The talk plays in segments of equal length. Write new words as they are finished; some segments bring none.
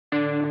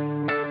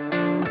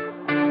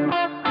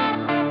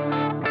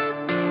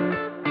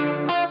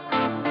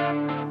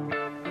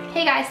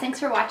Hey guys, thanks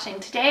for watching.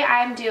 Today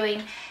I'm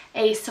doing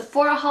a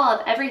Sephora haul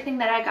of everything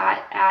that I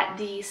got at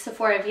the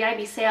Sephora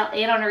VIB sale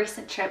and on a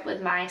recent trip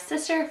with my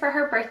sister for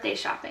her birthday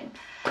shopping.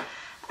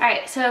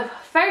 Alright, so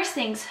first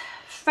things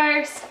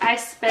first, I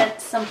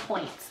spent some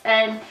points.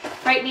 And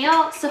right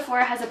now,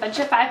 Sephora has a bunch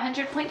of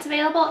 500 points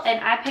available,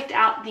 and I picked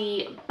out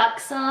the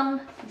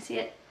BUXOM, you see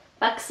it?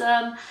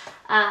 BUXOM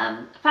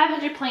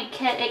 500 point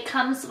kit. It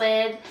comes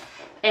with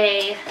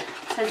a, it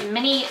says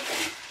mini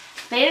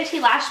vanity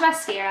lash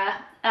mascara,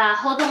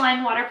 hold the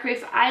line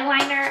waterproof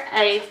eyeliner,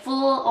 a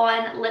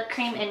full-on lip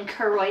cream in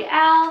Cure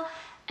Royale,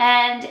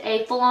 and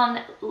a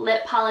full-on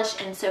lip polish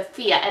in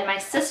Sophia. And my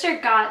sister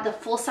got the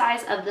full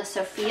size of the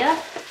Sophia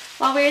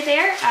while we were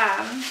there.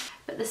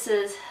 But this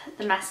is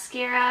the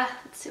mascara.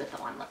 Let's see what the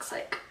wand looks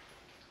like.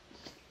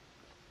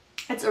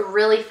 It's a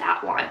really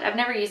fat wand. I've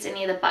never used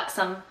any of the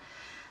BUXOM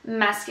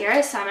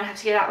mascara, so I'm gonna have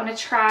to give that one a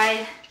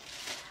try.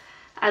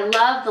 I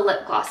love the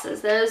lip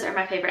glosses. Those are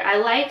my favorite. I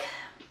like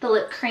the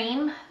lip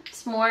cream.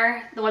 It's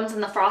more the ones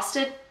in the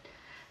frosted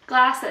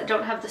glass that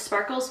don't have the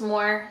sparkles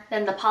more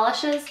than the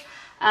polishes.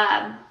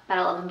 But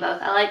I love them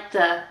both. I like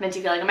the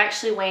minty feeling. I'm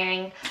actually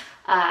wearing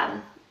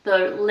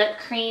the lip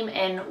cream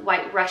in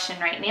White Russian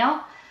right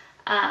now.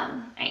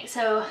 Alright,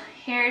 so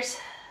here's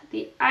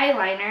the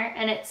eyeliner,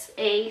 and it's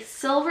a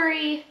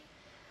silvery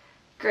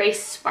gray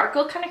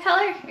sparkle kind of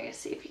color. Here,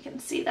 see if you can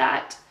see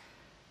that.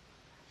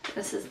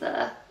 This is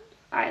the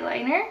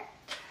eyeliner.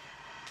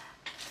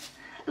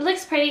 It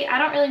looks pretty. I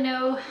don't really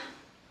know.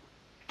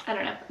 I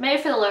don't know.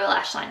 Maybe for the lower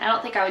lash line. I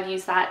don't think I would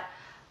use that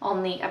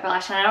on the upper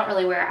lash line. I don't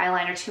really wear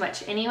eyeliner too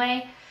much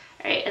anyway.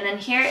 Alright, and then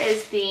here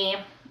is the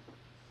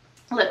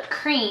lip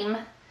cream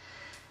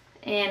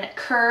in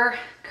Cure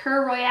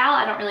Royale.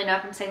 I don't really know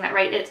if I'm saying that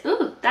right. It's,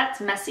 ooh,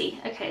 that's messy.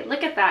 Okay,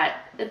 look at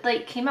that. It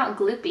like came out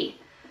gloopy.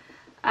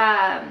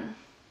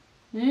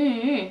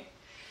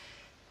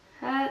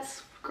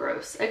 That's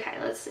gross. Okay,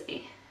 let's see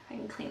if I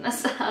can clean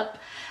this up.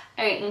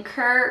 Alright, in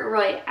Cure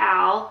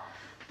Royale,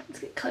 let's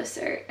get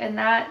closer, and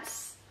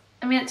that's,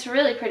 I mean, it's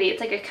really pretty.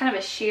 It's like a kind of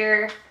a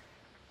sheer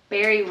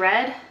berry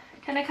red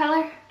kind of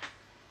color.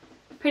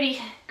 Pretty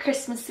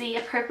Christmassy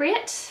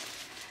appropriate.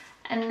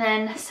 And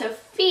then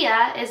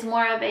Sophia is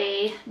more of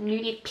a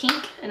nudie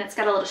pink, and it's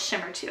got a little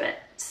shimmer to it.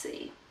 Let's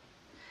see.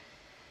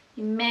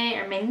 You may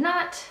or may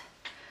not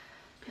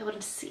be able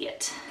to see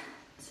it.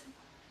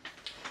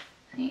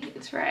 I think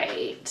it's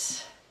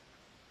right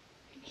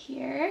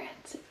here.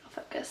 Let's see if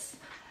it'll focus.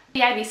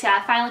 VIB sale,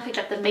 I finally picked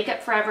up the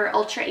Makeup Forever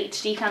Ultra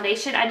HD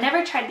foundation. I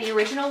never tried the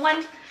original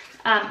one.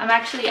 I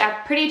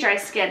have pretty dry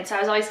skin, so I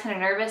was always kind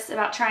of nervous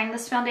about trying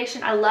this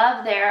foundation. I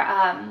love their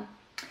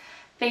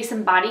face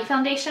and body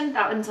foundation.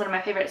 That one's one of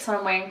my favorites. One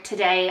I'm wearing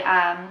today.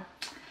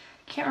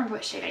 Can't remember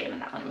what shade I am in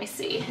that one. Let me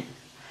see.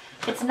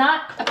 It's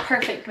not a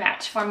perfect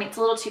match for me. It's a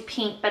little too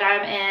pink, but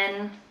I'm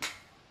in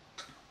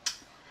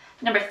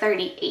number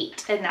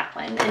 38 in that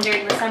one. And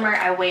during the summer,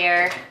 I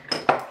wear,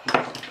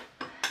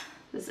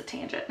 this is a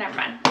tangent, never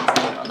mind.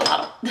 It's on the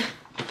bottle.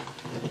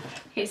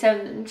 Okay,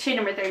 so shade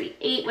number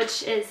 38,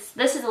 which is,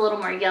 this is a little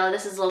more yellow.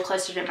 This is a little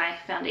closer to my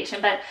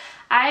foundation, but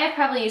I have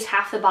probably used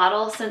half the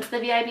bottle since the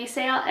VIB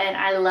sale, and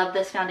I love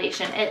this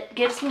foundation. It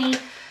gives me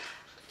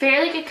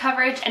fairly good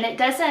coverage, and it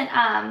doesn't,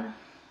 I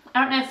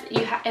don't know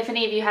if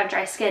any of you have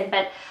dry skin,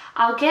 but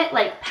I'll get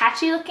like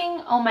patchy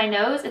looking on my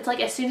nose. It's like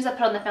as soon as I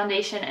put on the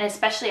foundation, and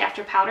especially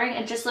after powdering,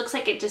 it just looks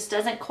like it just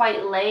doesn't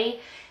quite lay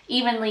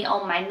evenly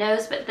on my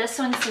nose, but this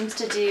one seems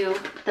to do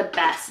the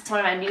best. It's one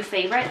of my new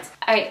favorites.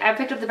 Alright, I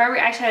picked up the Burberry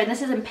eyeshadow, and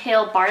this is in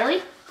Pale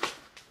Barley.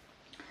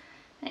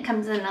 It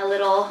comes in a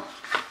little,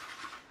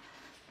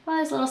 one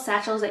of those little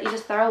satchels that you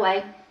just throw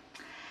away.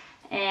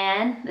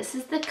 And this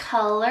is the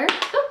color.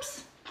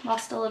 Oops,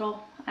 lost a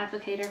little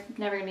applicator.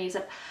 Never gonna use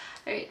it.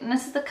 Alright, and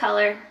this is the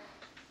color.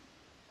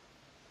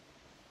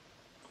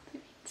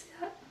 See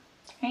that?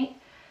 Alright,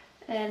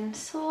 and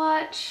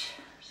swatch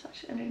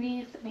it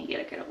underneath. Let me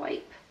get a good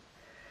wipe.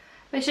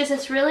 But it's just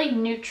this really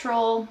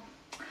neutral,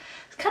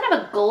 it's kind of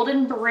a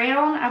golden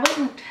brown. I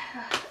wouldn't,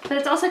 but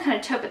it's also kind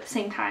of taupe at the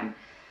same time.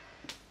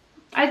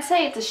 I'd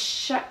say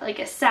it's like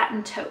a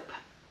satin taupe,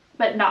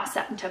 but not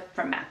satin taupe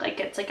from MAC. Like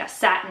it's like a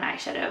satin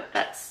eyeshadow.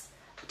 That's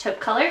the taupe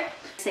color.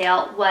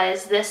 Sale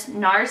was this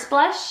NARS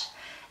blush,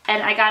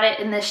 and I got it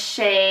in the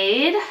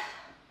shade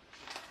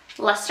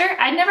Luster.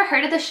 I'd never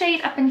heard of the shade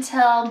up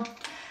until,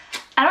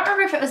 I don't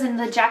remember if it was in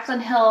the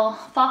Jaclyn Hill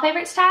Fall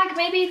Favorites tag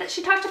maybe that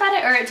she talked about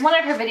it, or it's one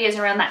of her videos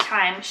around that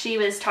time. She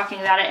was talking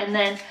about it, and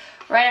then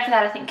right after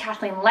that I think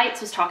Kathleen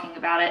Lights was talking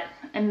about it,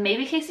 and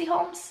maybe Casey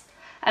Holmes.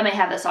 I may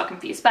have this all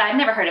confused, but I've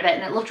never heard of it,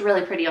 and it looked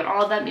really pretty on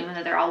all of them, even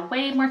though they're all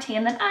way more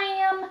tan than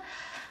I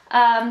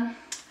am.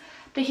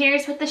 But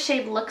here's what the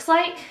shade looks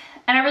like,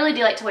 and I really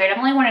do like to wear it. I've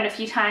only worn it a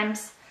few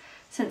times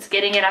since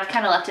getting it. I've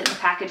kind of left it in the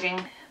packaging.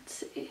 Let's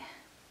see.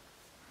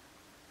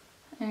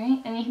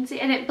 Alright, and you can see,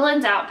 and it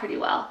blends out pretty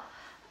well.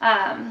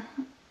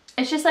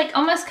 It's just like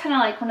almost kind of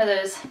like one of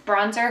those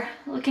bronzer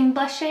looking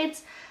blush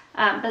shades,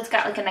 but it's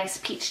got like a nice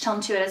peach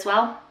tone to it as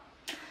well.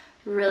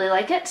 Really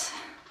like it.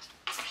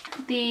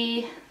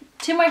 The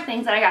two more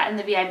things that I got in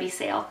the VIB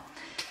sale.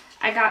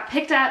 I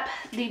picked up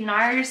the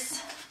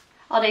NARS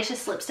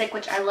Audacious lipstick,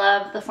 which I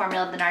love the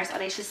formula of the NARS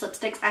Audacious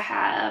lipsticks. I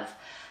have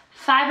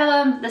 5 of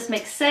them. This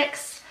makes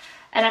 6.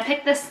 And I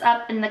picked this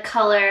up in the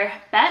color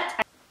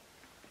Bette.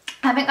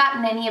 I haven't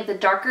gotten any of the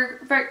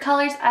darker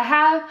colors. I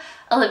have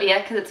Olivia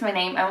because it's my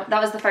name. That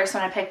was the first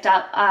one I picked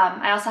up.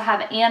 I also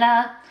have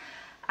Anna.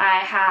 I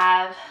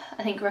have,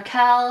 I think,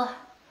 Raquel.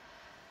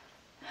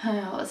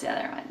 What was the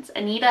other ones?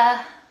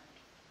 Anita.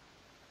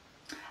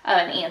 Oh,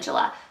 and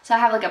Angela. So I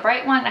have like a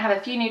bright one, I have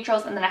a few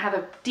neutrals, and then I have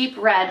a deep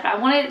red, but I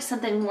wanted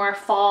something more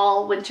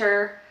fall,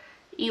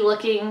 winter-y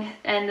looking,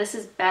 and this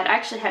is Bette. I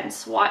actually hadn't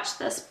swatched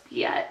this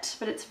yet,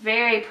 but it's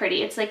very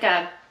pretty. It's like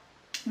a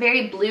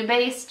very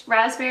blue-based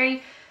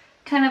raspberry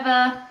kind of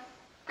a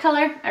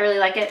color. I really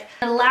like it.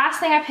 The last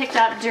thing I picked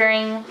up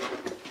during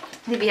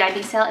the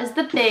VIB sale is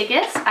the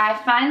biggest. I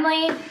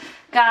finally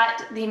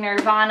got the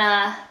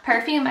Nirvana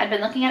perfume. I'd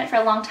been looking at it for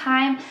a long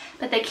time,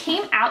 but they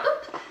came out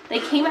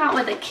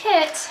with a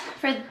kit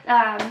for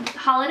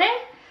holiday,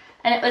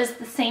 and it was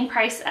the same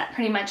price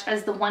pretty much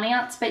as the 1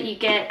 ounce, but you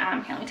get,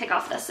 here, let me take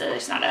off this so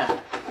there's not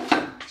a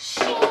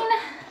sheen.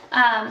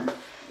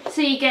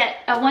 So you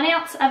get a 1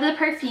 ounce of the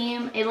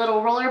perfume, a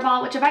little roller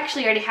ball, which I've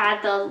actually already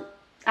had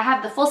I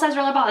have the full-size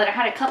roller ball, and I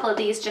had a couple of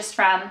these just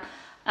from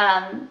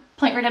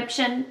Point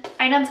Redemption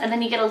items, and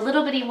then you get a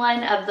little bitty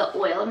one of the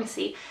oil. Let me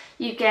see.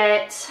 You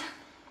get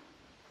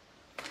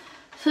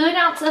fluid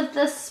ounce of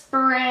the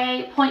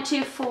spray,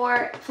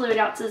 0.24 fluid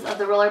ounces of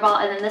the roller ball,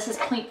 and then this is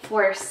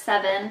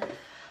 0.47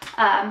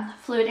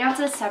 fluid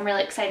ounces, so I'm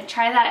really excited to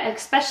try that,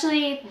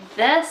 especially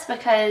this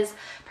because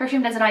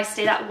perfume doesn't always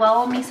stay that well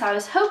on me, so I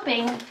was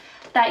hoping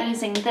that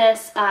using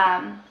this,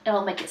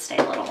 it'll make it stay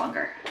a little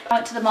longer. I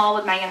went to the mall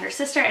with my younger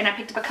sister and I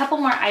picked up a couple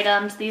more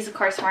items. These of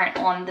course weren't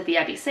on the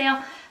VIB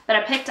sale, but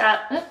I picked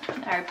up,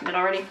 I opened it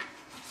already.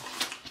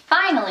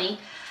 Finally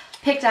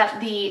picked up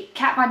the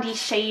Kat Von D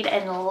Shade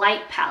and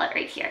Light palette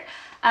right here.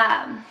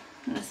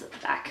 This is the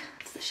back,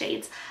 it's the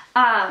shades.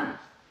 I've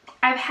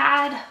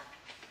had,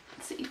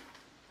 let's see,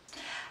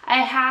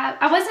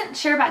 I wasn't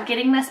sure about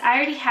getting this. I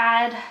already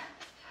had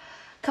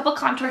couple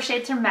contour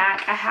shades from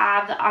MAC. I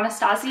have the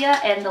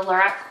Anastasia and the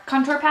Lorac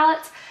contour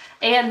palettes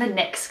and the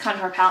NYX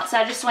contour palette, so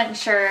I just wasn't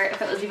sure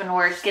if it was even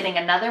worth getting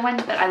another one,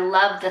 but I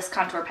love this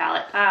contour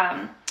palette.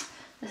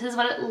 This is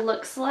what it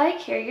looks like.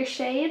 Here are your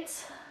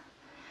shades,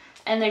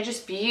 and they're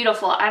just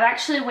beautiful. I'm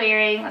actually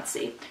wearing, let's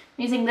see,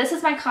 I'm using this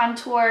as my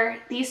contour,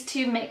 these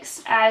two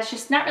mixed as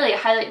just not really a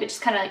highlight, but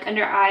just kind of like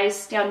under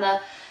eyes, down the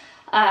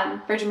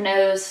bridge of my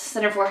nose,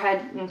 center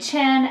forehead, and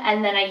chin,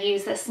 and then I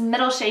use this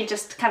middle shade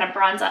just to kind of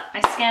bronze up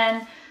my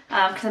skin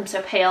because I'm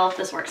so pale.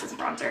 This works as a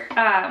bronzer.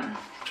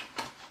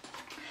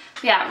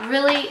 Yeah,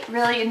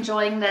 really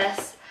enjoying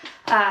this.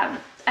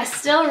 I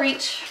still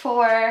reach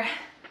for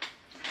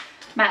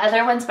my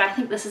other ones, but I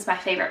think this is my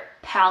favorite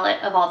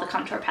palette of all the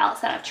contour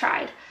palettes that I've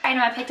tried. I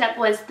know I picked up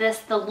was this,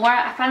 the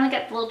Laura, I finally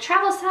got the little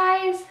travel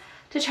size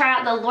to try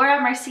out the Laura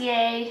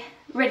Mercier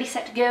Ready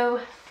Set to Go,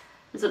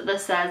 is what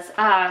this says.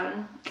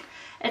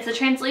 It's a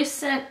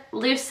translucent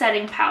loose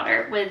setting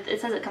powder with,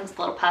 it says it comes with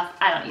a little puff.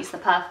 I don't use the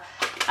puff.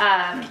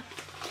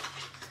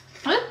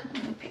 Let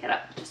me pick it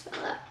up, just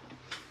fill that.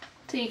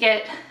 So you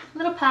get a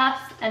little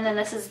puff, and then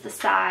this is the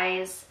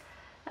size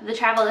of the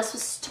travel. This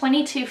was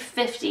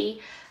 $22.50,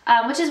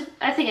 which is,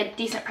 I think, a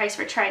decent price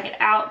for trying it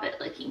out, but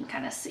like you can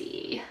kind of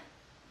see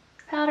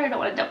powder. I don't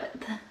want to dump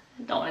it.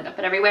 Don't want to dump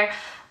it everywhere.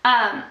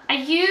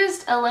 I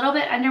used a little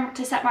bit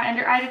to set my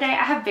under eye today.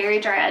 I have very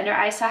dry under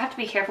eyes, so I have to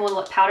be careful with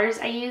what powders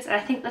I use, and I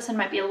think this one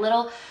might be a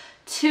little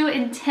too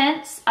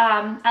intense.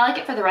 I like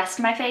it for the rest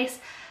of my face,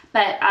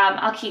 but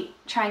I'll keep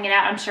trying it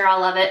out. I'm sure I'll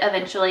love it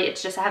eventually.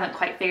 It's just I haven't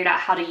quite figured out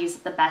how to use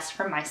it the best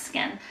for my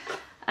skin.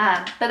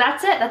 But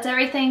that's it. That's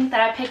everything that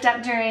I picked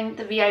up during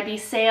the VIB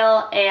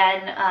sale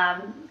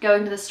and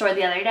going to the store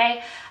the other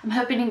day. I'm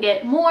hoping to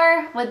get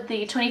more with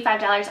the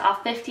 $25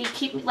 off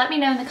 50. Let me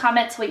know in the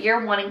comments what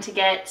you're wanting to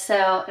get,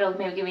 so it'll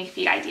maybe give me a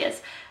few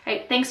ideas. All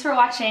right, thanks for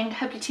watching.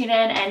 Hope you tune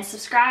in and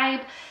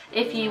subscribe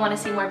if you want to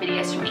see more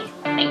videos from me.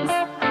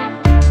 Thanks.